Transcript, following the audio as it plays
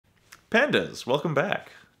Pandas, welcome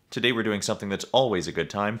back. Today we're doing something that's always a good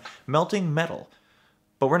time, melting metal.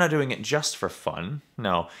 But we're not doing it just for fun.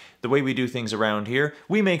 No, the way we do things around here,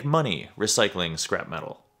 we make money recycling scrap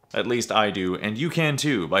metal. At least I do, and you can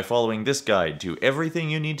too, by following this guide to everything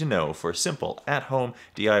you need to know for simple, at-home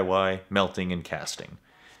DIY melting and casting.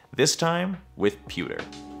 This time with pewter.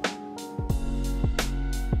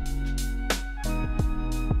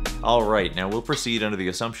 Alright, now we'll proceed under the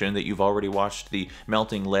assumption that you've already watched the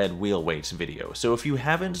melting lead wheel weights video. So if you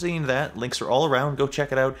haven't seen that, links are all around, go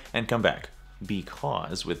check it out and come back.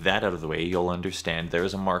 Because, with that out of the way, you'll understand there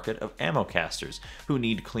is a market of ammo casters who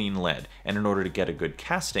need clean lead, and in order to get a good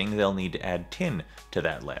casting, they'll need to add tin to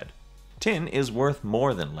that lead. Tin is worth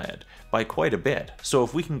more than lead, by quite a bit, so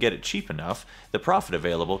if we can get it cheap enough, the profit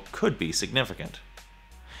available could be significant.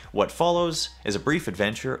 What follows is a brief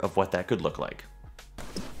adventure of what that could look like.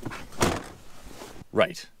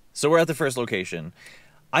 Right, so we're at the first location.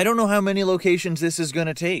 I don't know how many locations this is going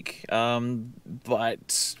to take,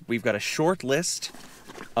 but we've got a short list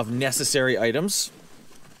of necessary items.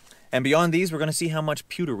 And beyond these, we're going to see how much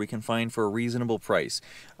pewter we can find for a reasonable price.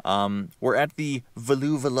 We're at the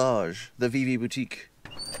Valou Village, the VV Boutique.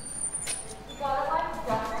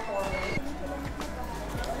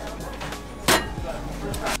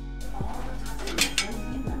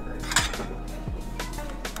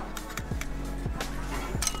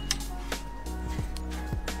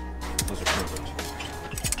 Those are perfect.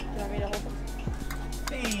 Do you want me to hold them?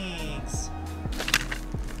 Thanks.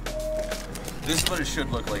 This is what it should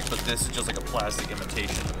look like, but this is just like a plastic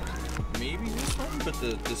imitation. Maybe this one, but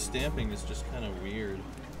the stamping is just kind of weird.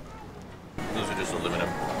 Those are just aluminum.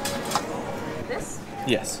 This?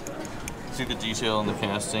 Yes. See the detail in the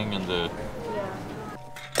casting and the... Yeah.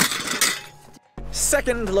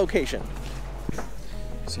 Second location.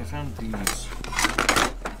 See, I found these.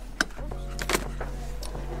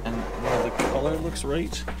 And while the color looks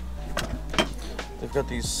right, they've got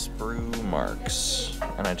these sprue marks,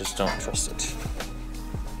 and I just don't trust it.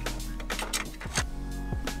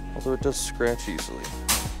 Although it does scratch easily.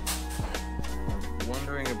 I'm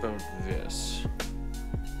wondering about this.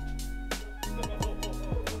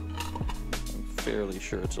 I'm fairly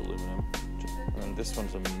sure it's aluminum. And this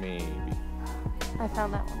one's a maybe. I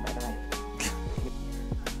found that one, by the way.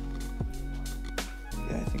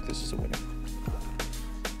 Yeah, I think this is a winner.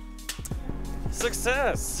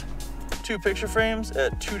 Success! 2 picture frames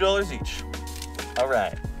at $2 each. All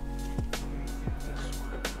right.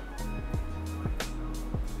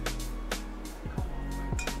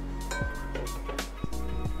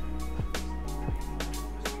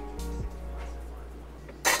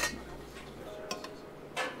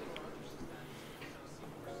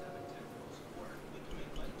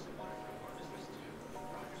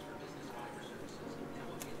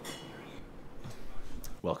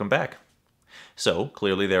 Welcome back. So,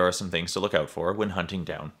 clearly there are some things to look out for when hunting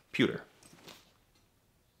down pewter.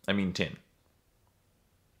 I mean tin.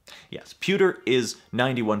 Yes, pewter is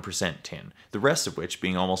 91% tin, the rest of which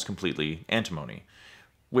being almost completely antimony,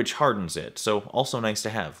 which hardens it, so also nice to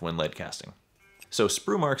have when lead casting. So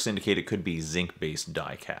sprue marks indicate it could be zinc-based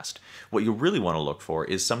die cast. What you really want to look for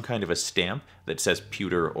is some kind of a stamp that says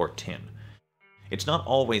pewter or tin. It's not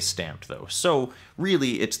always stamped though, so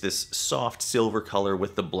really it's this soft silver color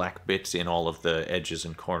with the black bits in all of the edges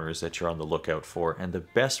and corners that you're on the lookout for, and the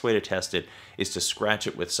best way to test it is to scratch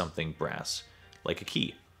it with something brass, like a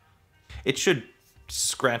key. It should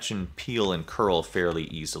scratch and peel and curl fairly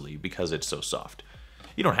easily because it's so soft.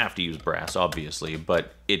 You don't have to use brass, obviously,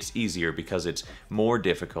 but it's easier because it's more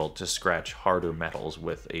difficult to scratch harder metals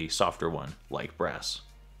with a softer one, like brass.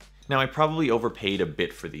 Now, I probably overpaid a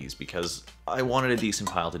bit for these because I wanted a decent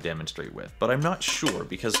pile to demonstrate with, but I'm not sure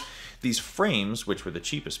because these frames, which were the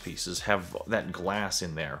cheapest pieces, have that glass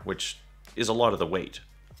in there, which is a lot of the weight.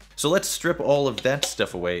 So let's strip all of that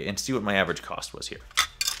stuff away and see what my average cost was here.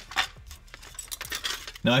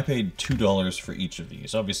 Now, I paid $2 for each of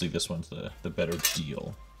these. Obviously, this one's the better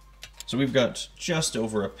deal. So we've got just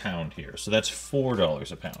over a pound here, so that's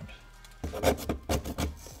 $4 a pound.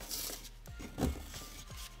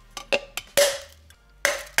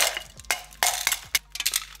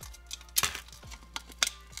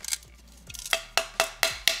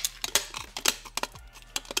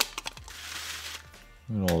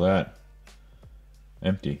 Look at all that.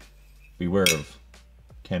 Empty. Beware of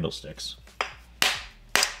candlesticks.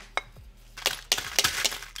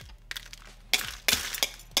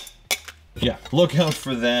 Yeah, look out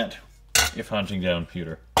for that if hunting down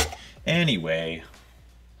pewter. Anyway,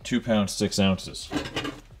 2 pounds 6 ounces.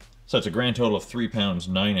 So it's a grand total of 3 pounds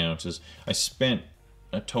 9 ounces. I spent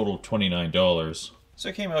a total of $29. So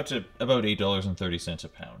it came out to about $8.30 a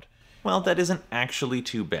pound. Well, that isn't actually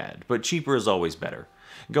too bad, but cheaper is always better.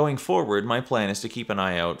 Going forward, my plan is to keep an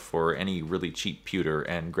eye out for any really cheap pewter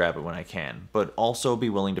and grab it when I can, but also be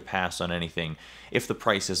willing to pass on anything if the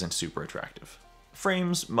price isn't super attractive.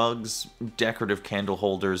 Frames, mugs, decorative candle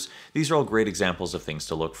holders, these are all great examples of things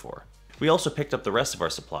to look for. We also picked up the rest of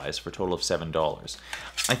our supplies for a total of $7.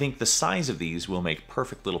 I think the size of these will make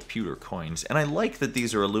perfect little pewter coins, and I like that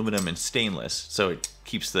these are aluminum and stainless, so it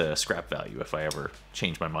keeps the scrap value if I ever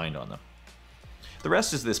change my mind on them. The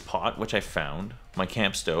rest is this pot, which I found, my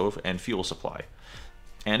camp stove, and fuel supply.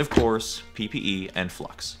 And of course, PPE and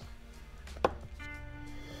flux.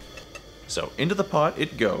 So into the pot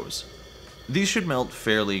it goes. These should melt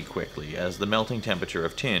fairly quickly, as the melting temperature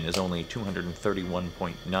of tin is only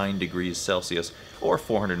 231.9 degrees Celsius or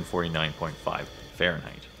 449.5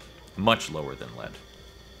 Fahrenheit. Much lower than lead.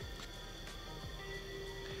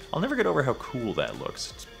 I'll never get over how cool that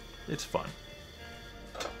looks. It's fun.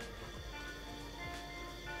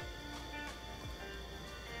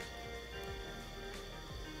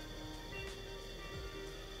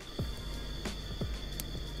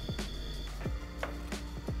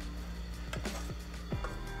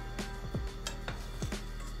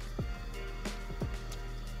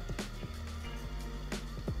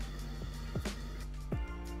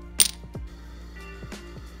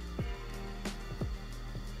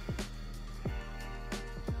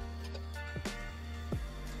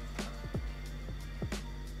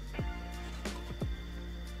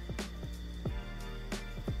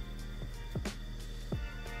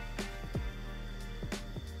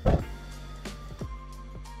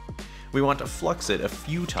 We want to flux it a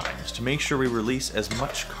few times to make sure we release as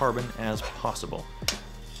much carbon as possible.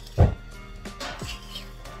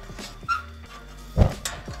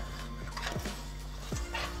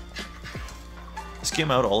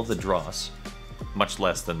 Skim out all of the dross, much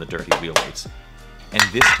less than the dirty wheel weights. And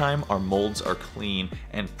this time our molds are clean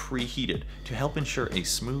and preheated to help ensure a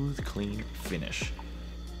smooth, clean finish.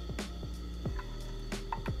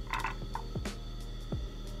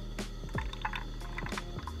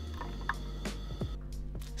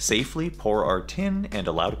 Safely pour our tin and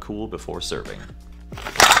allow to cool before serving.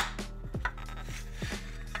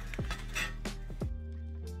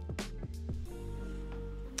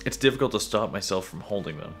 It's difficult to stop myself from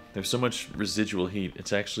holding them. There's so much residual heat,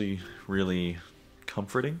 it's actually really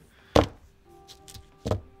comforting.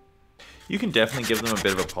 You can definitely give them a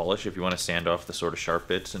bit of a polish if you want to sand off the sort of sharp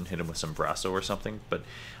bits and hit them with some Brasso or something, but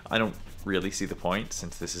I don't really see the point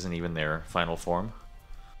since this isn't even their final form.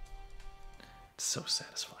 It's so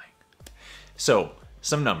satisfying. So,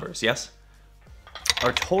 some numbers, yes?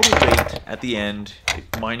 Our total weight at the end,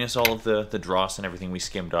 minus all of the dross and everything we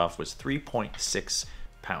skimmed off, was 3.6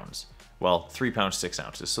 pounds. Well, 3 pounds 6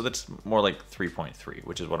 ounces, so that's more like 3.3,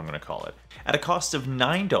 which is what I'm going to call it. At a cost of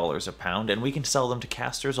 $9 a pound, and we can sell them to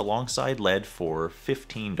casters alongside lead for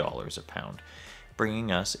 $15 a pound,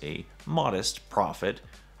 bringing us a modest profit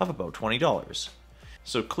of about $20.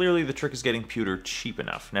 So clearly the trick is getting pewter cheap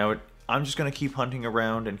enough. Now, I'm just going to keep hunting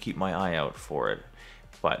around and keep my eye out for it.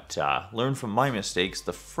 But learn from my mistakes,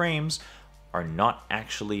 the frames are not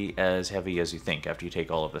actually as heavy as you think after you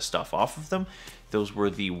take all of the stuff off of them. Those were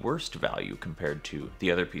the worst value compared to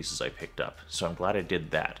the other pieces I picked up, so I'm glad I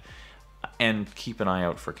did that. And keep an eye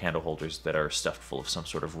out for candle holders that are stuffed full of some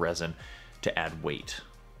sort of resin to add weight,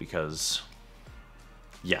 because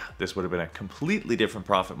yeah, this would have been a completely different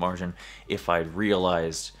profit margin if I'd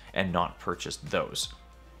realized and not purchased those.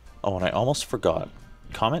 Oh, and I almost forgot.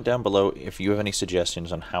 Comment down below if you have any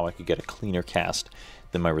suggestions on how I could get a cleaner cast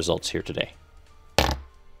than my results here today.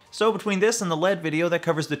 So between this and the lead video, that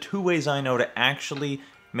covers the 2 ways I know to actually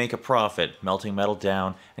make a profit, melting metal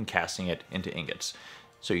down and casting it into ingots.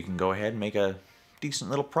 So you can go ahead and make a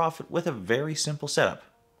decent little profit with a very simple setup.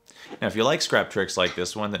 Now if you like scrap tricks like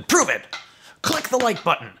this one, then prove it! Click the like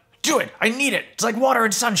button! Do it! I need it! It's like water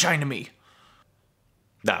and sunshine to me!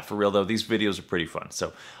 Nah, for real though, these videos are pretty fun,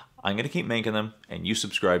 so I'm going to keep making them, and you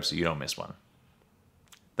subscribe so you don't miss one.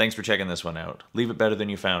 Thanks for checking this one out. Leave it better than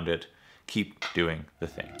you found it. Keep doing the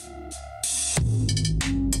thing.